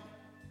 Maybe I'll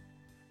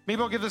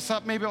give this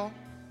up. But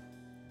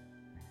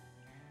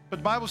the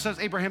Bible says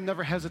Abraham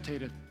never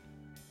hesitated.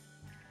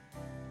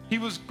 He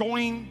was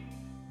going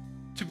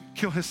to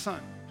kill his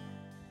son.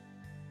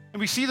 And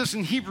we see this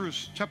in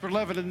Hebrews chapter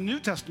 11 in the New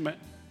Testament.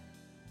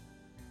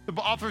 The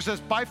author says,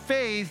 by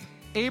faith,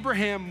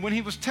 Abraham, when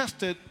he was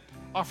tested,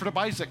 offered up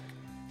Isaac.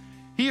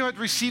 He who had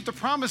received the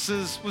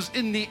promises was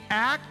in the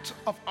act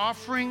of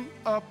offering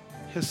up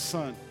his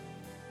son.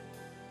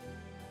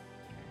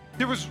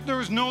 There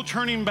was no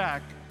turning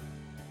back.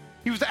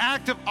 He was the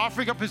act of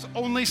offering up his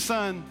only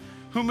son,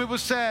 whom it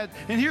was said,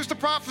 and here's the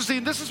prophecy,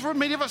 and this is where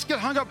many of us get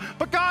hung up,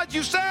 but God,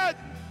 you said,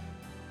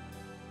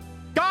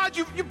 God,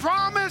 you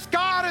promised,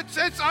 God,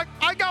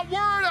 I got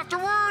word after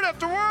word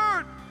after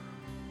word.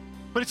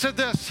 But it said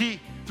this,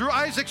 through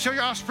Isaac shall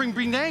your offspring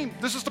be named.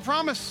 This is the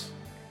promise.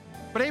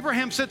 But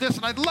Abraham said this,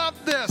 and I love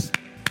this.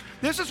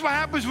 This is what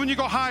happens when you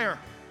go higher.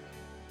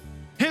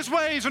 His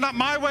ways are not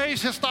my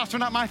ways, his thoughts are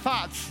not my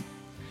thoughts.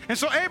 And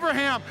so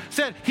Abraham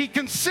said he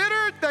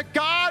considered that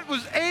God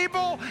was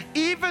able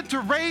even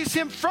to raise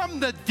him from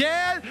the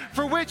dead,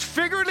 for which,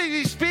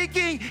 figuratively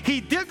speaking,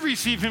 he did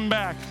receive him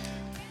back.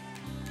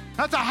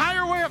 That's a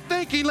higher way of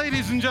thinking,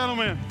 ladies and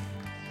gentlemen.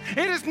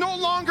 It is no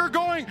longer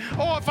going,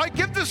 oh, if I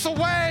give this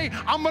away,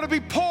 I'm going to be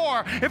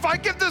poor. If I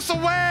give this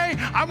away,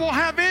 I won't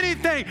have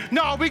anything.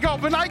 No, we go,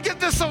 when I give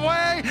this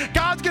away,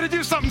 God's going to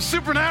do something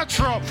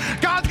supernatural.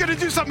 God's going to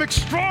do something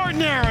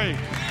extraordinary.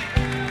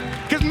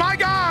 Because my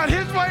God,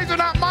 his ways are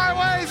not my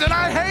ways, and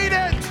I hate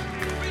it.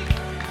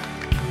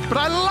 But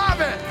I love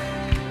it.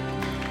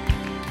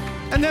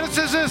 And then it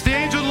says this, the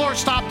angel of the Lord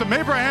stopped him.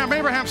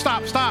 Abraham,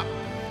 stop.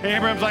 And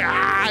Abraham's like,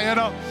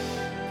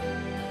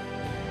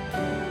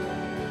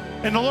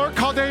 And the Lord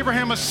called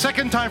Abraham a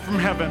second time from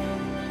heaven.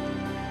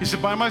 He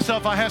said, by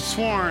myself I have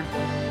sworn,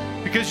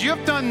 because you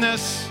have done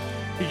this,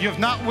 you have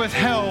not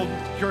withheld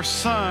your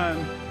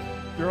son,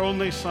 your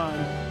only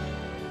son.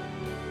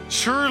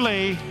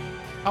 Surely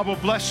I will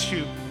bless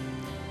you.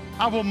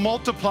 I will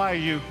multiply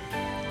you.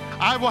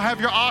 I will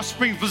have your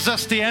offspring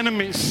possess the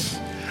enemies.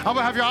 I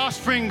will have your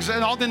offsprings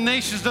and all the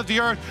nations of the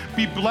earth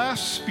be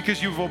blessed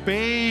because you've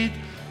obeyed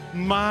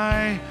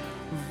my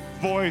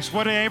voice.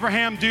 What did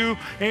Abraham do?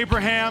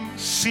 Abraham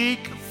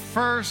seek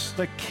first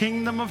the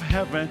kingdom of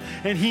heaven,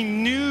 and he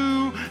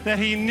knew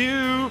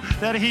it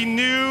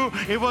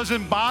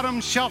wasn't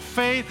bottom shelf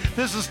faith.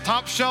 This is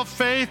top shelf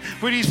faith,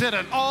 but he said,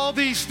 and all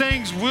these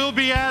things will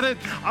be added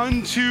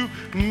unto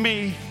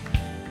me.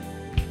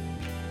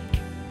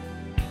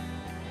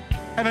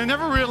 And I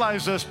never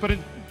realized this, but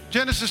in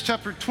Genesis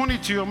chapter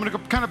 22, I'm going to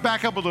kind of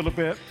back up a little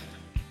bit.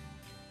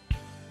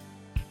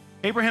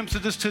 Abraham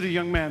said this to the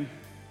young men.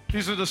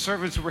 These are the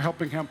servants who were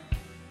helping him.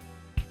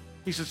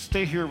 He said,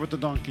 stay here with the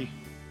donkey.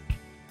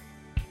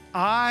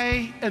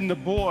 I and the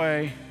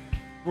boy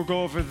will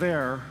go over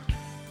there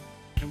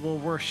and we'll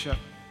worship.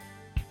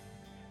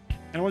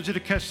 And I want you to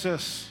catch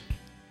this.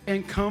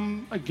 And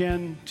come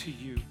again to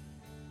you.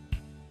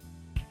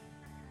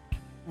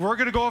 We're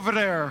going to go over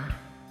there.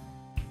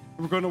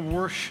 We're going to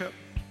worship.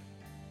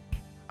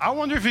 I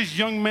wonder if his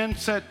young men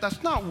said,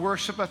 that's not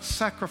worship, that's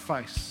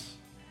sacrifice.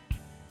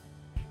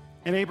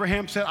 And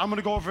Abraham said, I'm going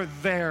to go over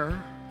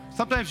there.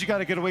 Sometimes you got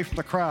to get away from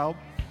the crowd.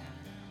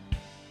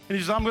 And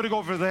he said, I'm going to go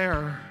over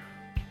there,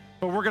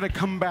 but we're going to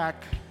come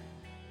back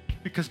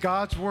because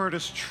God's word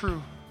is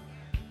true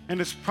and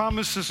his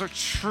promises are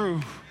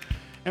true.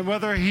 And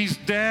whether he's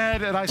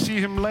dead and I see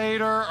him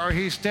later, or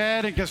he's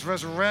dead and gets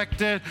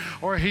resurrected,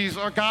 or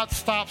God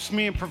stops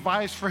me and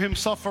provides for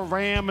himself a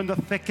ram in the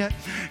thicket,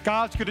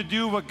 God's going to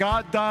do what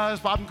God does,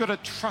 but I'm going to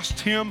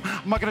trust him.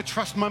 I'm not going to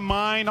trust my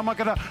mind. I'm not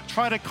going to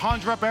try to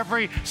conjure up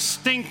every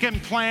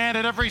stinking plan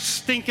and every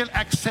stinking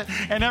exit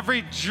and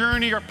every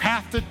journey or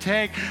path to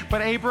take.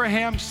 But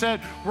Abraham said,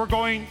 we're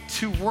going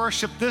to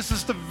worship. This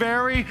is the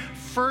very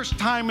first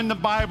time in the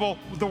Bible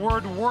the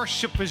word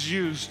worship is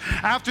used.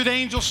 After the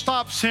angel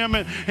stops him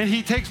and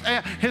he takes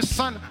his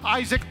son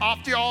Isaac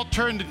off the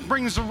altar and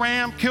brings the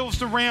ram, kills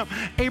the ram,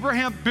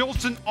 Abraham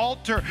builds an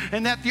altar,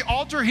 and at the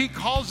altar he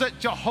calls it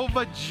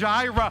Jehovah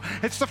Jireh.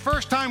 It's the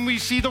first time we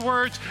see the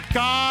words,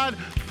 God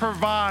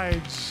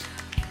provides.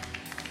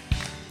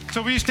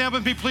 So will you stand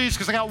with me, please,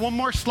 because I got one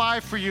more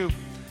slide for you.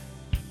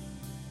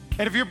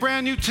 And if you're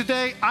brand new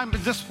today, I'm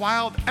this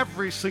wild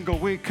every single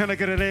week. Can I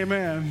get an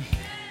amen?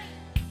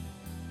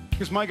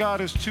 Because my God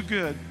is too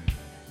good.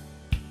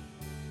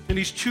 And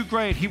he's too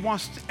great. He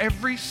wants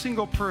every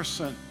single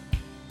person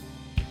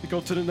to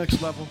go to the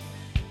next level.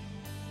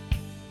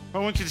 I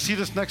want you to see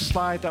this next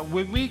slide, that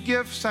when we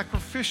give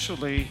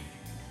sacrificially,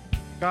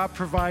 God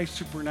provides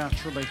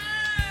supernaturally.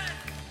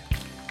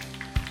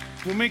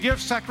 When we give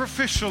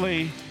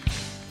sacrificially,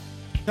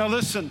 now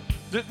listen,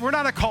 we're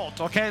not a cult,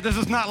 okay? This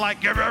is not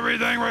like give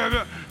everything.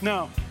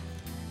 No,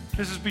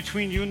 this is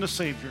between you and the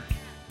Savior.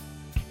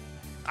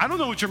 I don't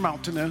know what your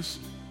mountain is,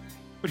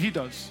 but he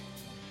does.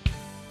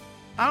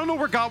 I don't know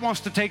where God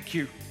wants to take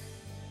you,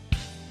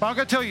 but I'm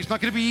gonna tell you, it's not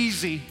gonna be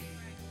easy,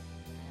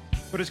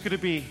 but it's gonna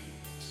be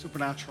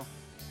supernatural.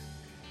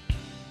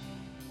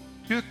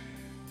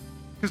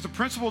 Because the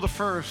principle of the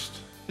first,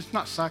 it's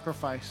not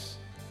sacrifice,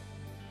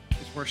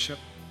 it's worship.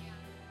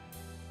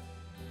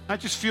 I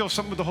just feel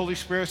something with the Holy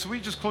Spirit, so we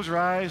just close your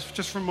eyes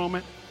just for a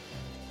moment.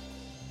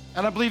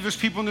 And I believe there's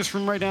people in this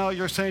room right now,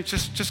 you're saying,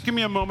 just give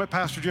me a moment,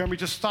 Pastor Jeremy,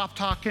 just stop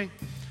talking.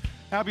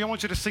 Abby, I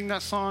want you to sing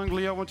that song.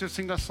 Leah, I want you to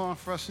sing that song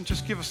for us, and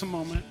just give us a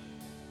moment.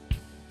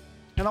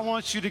 And I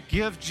want you to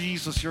give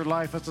Jesus your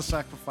life as a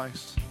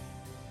sacrifice.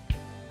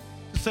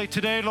 To say,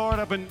 today, Lord,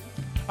 I've been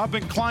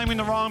climbing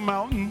the wrong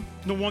mountain.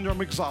 No wonder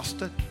I'm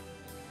exhausted.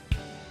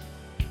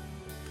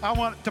 I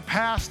want to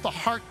pass the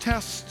heart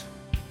test.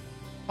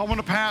 I want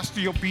to pass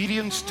the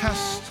obedience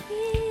test.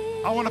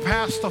 I want to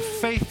pass the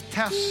faith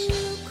test.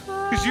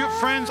 Because you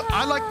friends,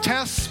 I like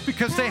tests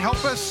because they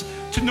help us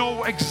to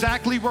know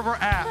exactly where we're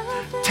at.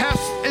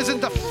 Tests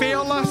isn't to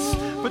fail us,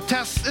 but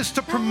tests is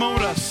to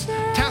promote us.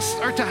 Tests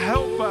are to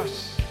help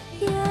us.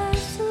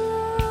 Yes,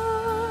 Lord,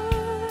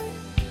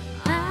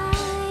 I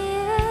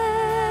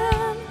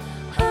am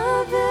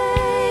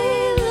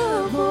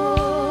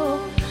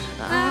available.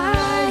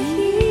 I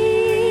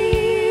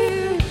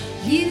hear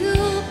you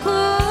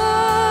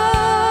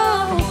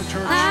call. Come on,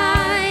 church.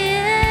 I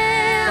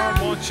am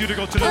God wants you to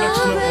go to the next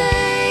level.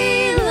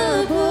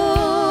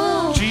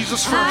 available.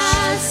 Jesus I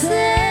first.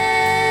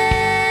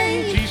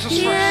 say, Jesus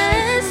first.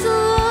 yes,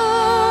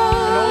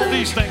 Lord. And all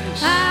these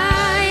things.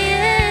 I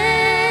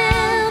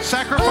am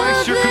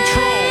Sacrifice your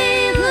control.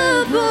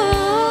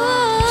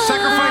 available.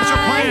 Sacrifice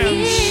your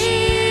plans.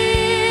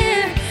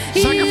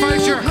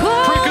 Sacrifice your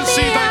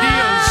preconceived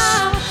ideas.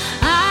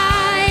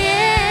 I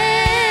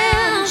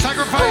am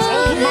Sacrifice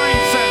old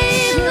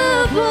mindsets.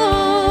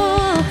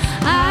 available.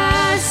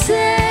 I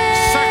say,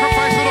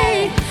 Sacrifice it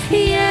all.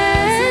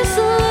 yes,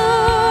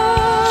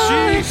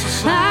 Lord.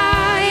 Jesus. I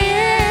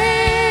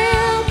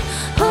am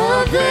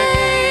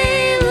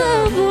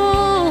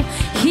available.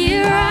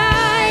 Here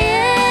I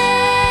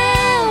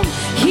am.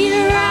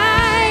 Here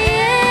I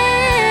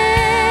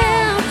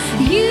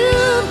am.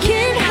 You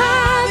can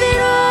have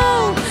it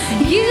all.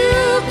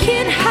 You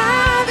can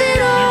have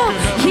it all.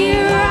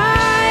 Here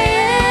I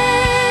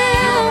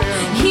am.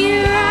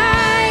 Here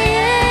I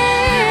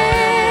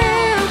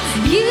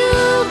am.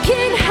 You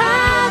can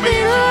have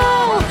it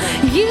all.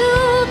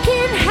 You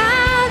can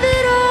have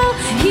it all.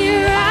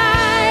 Here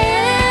I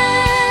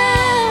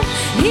am.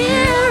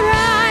 Here I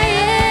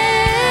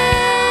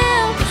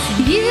am.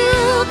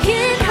 You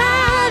can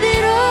have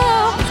it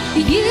all.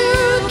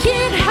 You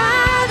can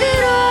have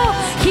it all.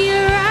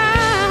 Here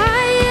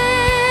I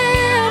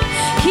am.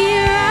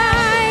 Here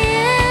I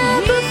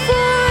am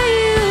before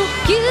you.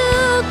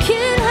 You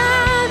can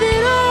have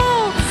it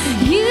all.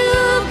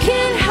 You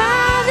can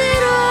have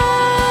it all.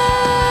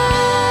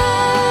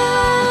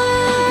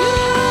 You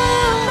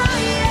have my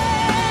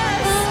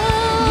yes.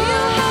 You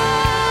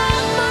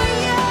have my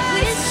yes.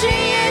 We say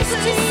yes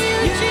to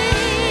you,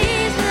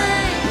 Jesus.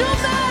 No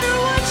matter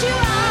what you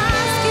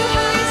ask, you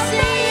have to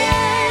say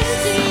yes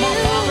to you. Come on,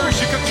 fathers,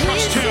 you can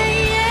trust We him. say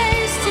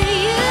yes to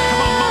you.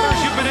 Come on, mothers,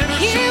 you've been Here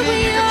interceding. we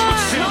You can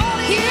trust him. are.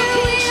 Here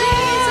we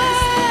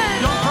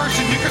are. Young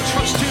person, you can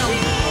trust him.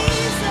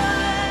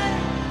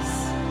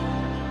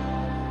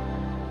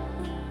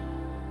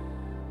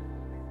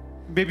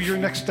 Maybe your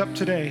next step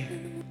today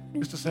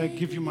is to say, I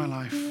give you my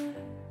life.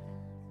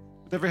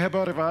 With every head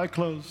bowed, every eye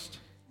closed,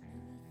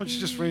 why don't you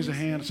just raise a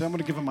hand and say, I'm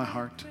going to give him my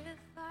heart.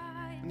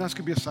 And that's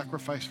going to be a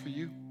sacrifice for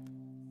you.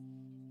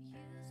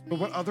 But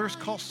what others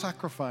call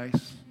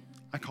sacrifice,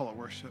 I call it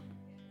worship.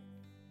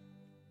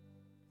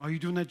 Are you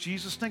doing that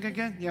Jesus thing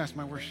again? Yeah, it's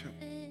my worship.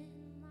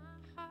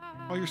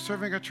 Oh, you're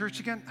serving at church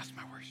again? That's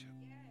my worship.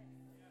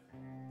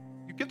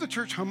 You give the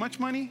church how much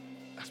money?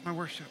 That's my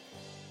worship.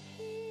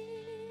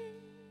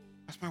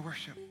 That's my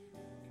worship.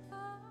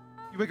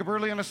 You wake up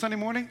early on a Sunday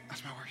morning?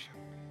 That's my worship.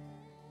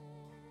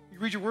 You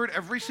read your word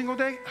every single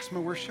day? That's my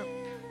worship.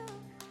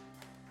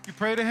 You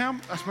pray to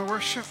him? That's my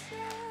worship.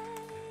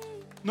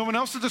 No one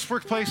else at this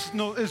workplace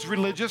is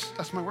religious.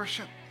 That's my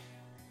worship.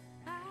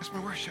 That's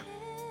my worship.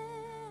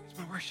 That's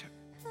my worship.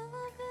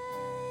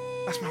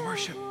 That's my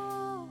worship.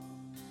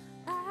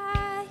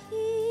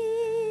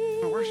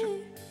 My worship.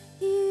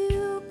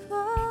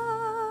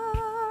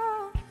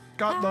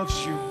 God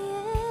loves you.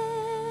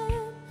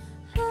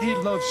 He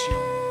loves you.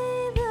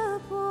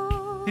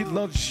 He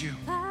loves you.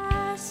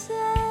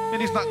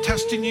 And he's not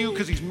testing you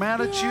because he's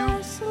mad at you.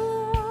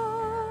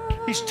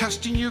 He's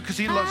testing you because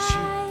he loves you.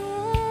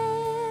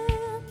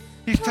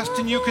 He's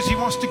testing you because he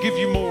wants to give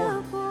you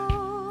more.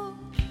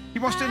 He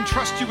wants to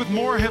entrust you with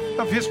more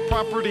of his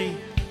property.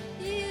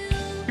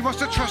 He wants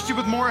to trust you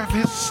with more of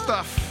his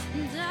stuff.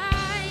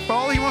 But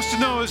all he wants to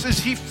know is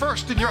he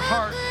first in your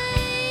heart?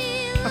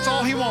 That's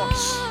all he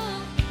wants.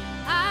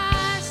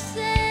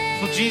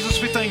 So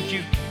Jesus, we thank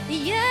you.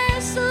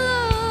 Yes,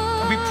 Lord.